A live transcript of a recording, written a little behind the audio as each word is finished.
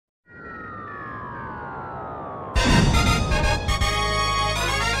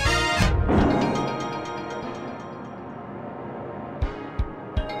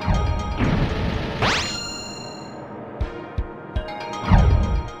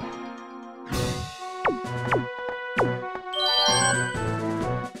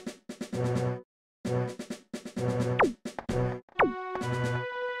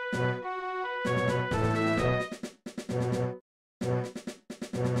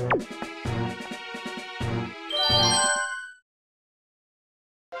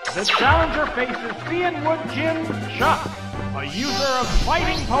The challenger faces Cianwood Gym Chuck, a user of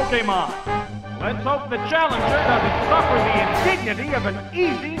fighting Pokemon. Let's hope the challenger doesn't suffer the indignity of an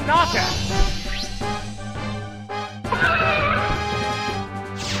easy knockout.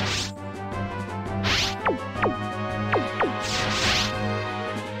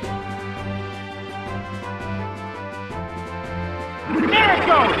 There it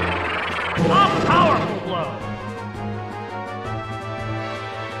goes! A powerful blow!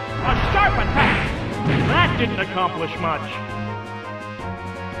 A sharp attack! That didn't accomplish much.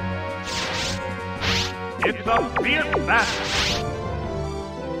 It's a fierce battle.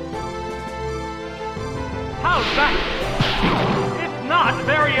 How's that? It's not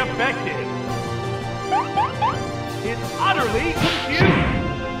very effective. It's utterly confused.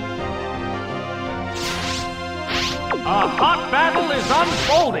 A hot battle is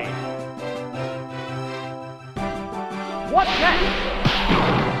unfolding. What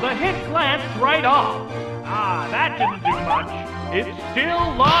next? The hit glanced right off. Ah, that didn't do much. It's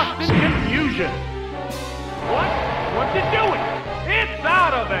still lost in confusion. What's it doing? It's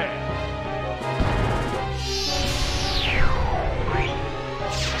out of there.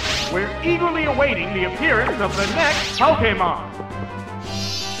 We're eagerly awaiting the appearance of the next Pokemon.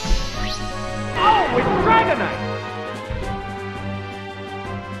 Oh, it's Dragonite.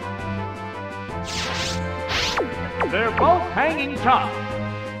 They're both hanging tough.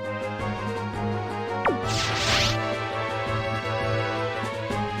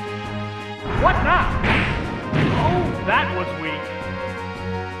 What now? Oh, that was weak.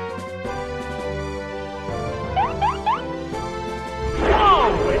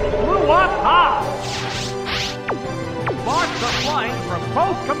 Oh, it blew up high. Sparks are flying from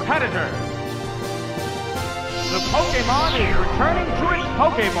both competitors. The Pokemon is returning to its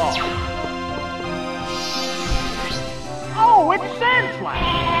Pokeball. Oh, it's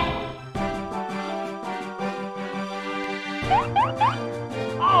Sandslash!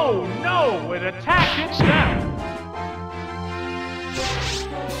 Oh no, it attacked itself!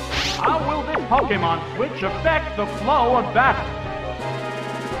 How will this Pokemon switch affect the flow of battle?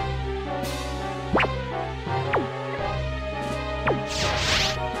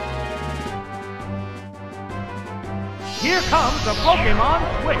 Here comes the Pokemon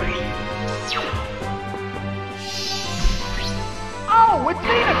switch! Oh, it's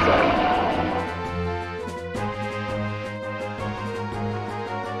Venusaur!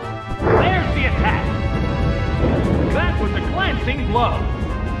 There's the attack! That was a glancing blow.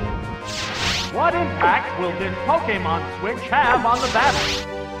 What impact will this Pokemon switch have on the battle?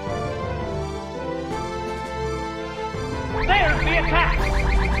 There's the attack!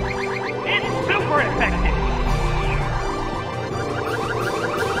 It's super effective!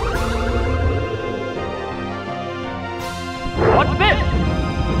 What's this?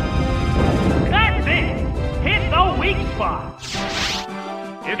 That's it! Hit the weak spot!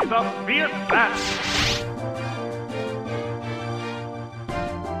 It's a fierce battle!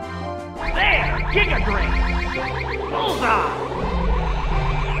 There! Giga Drain! Bullseye!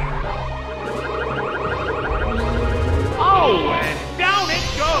 Oh, and down it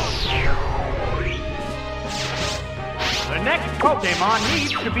goes! The next Pokemon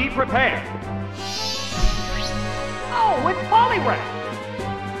needs to be prepared. Oh, it's Poliwrath!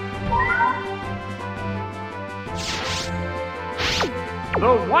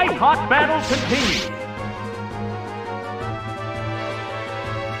 The white-hot battle continues.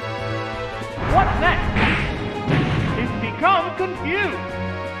 What's next? It's become confused.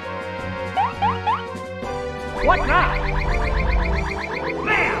 What now?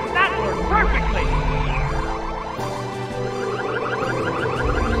 Bam! That worked perfectly!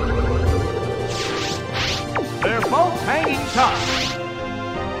 They're both hanging tough.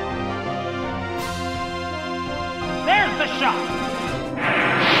 There's the shot.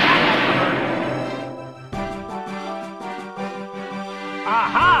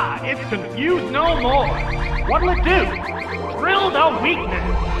 Aha! It's confused no more. What'll it do? Drill the weakness.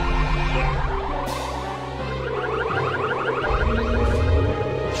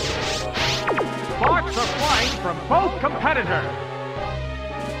 Sparks are flying from both competitors.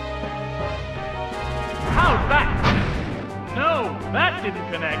 How's that? No, that didn't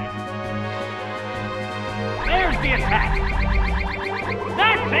connect. There's the attack.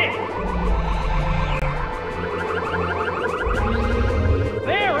 That's it!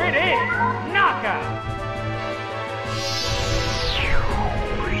 There it is! Knockout!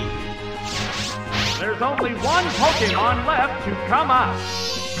 There's only one Pokemon left to come out.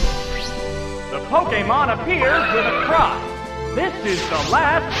 The Pokemon appears with a cross. This is the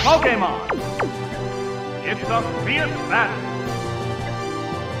last Pokemon. It's a fierce battle.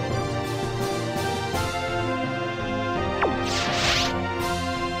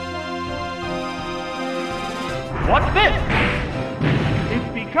 What's this? It's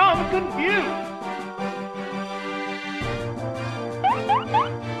become confused.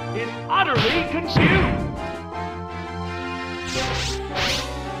 It's utterly confused.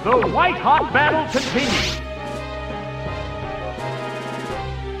 The white-hot battle continues.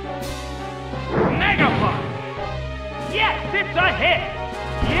 Mega Punch! Yes, it's a hit!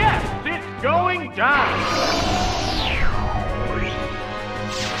 Yes, it's going down!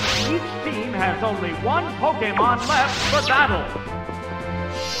 Each team has only one Pokemon left for battle.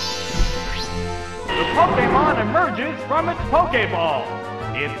 The Pokemon emerges from its Pokeball.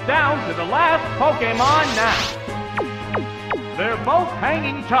 It's down to the last Pokemon now. They're both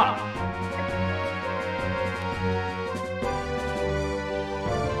hanging tough.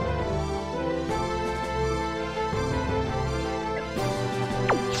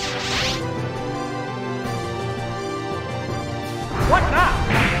 What now?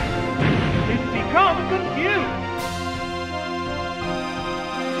 It's become confused.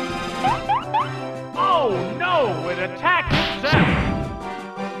 Oh no, it attacked itself.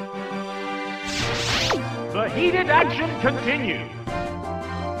 The heated action continues.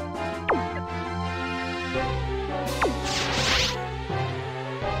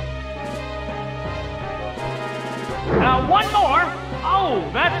 Now one more. Oh,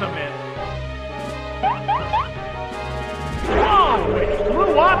 that's a miss. Whoa, it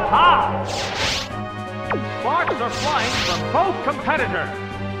flew up high. Sparks are flying from both competitors.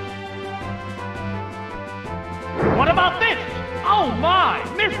 What about this? Oh my,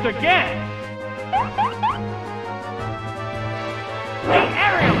 missed again. The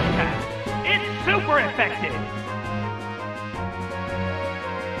aerial attack! It's super effective!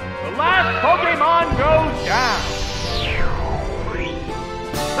 The last Pokemon goes down!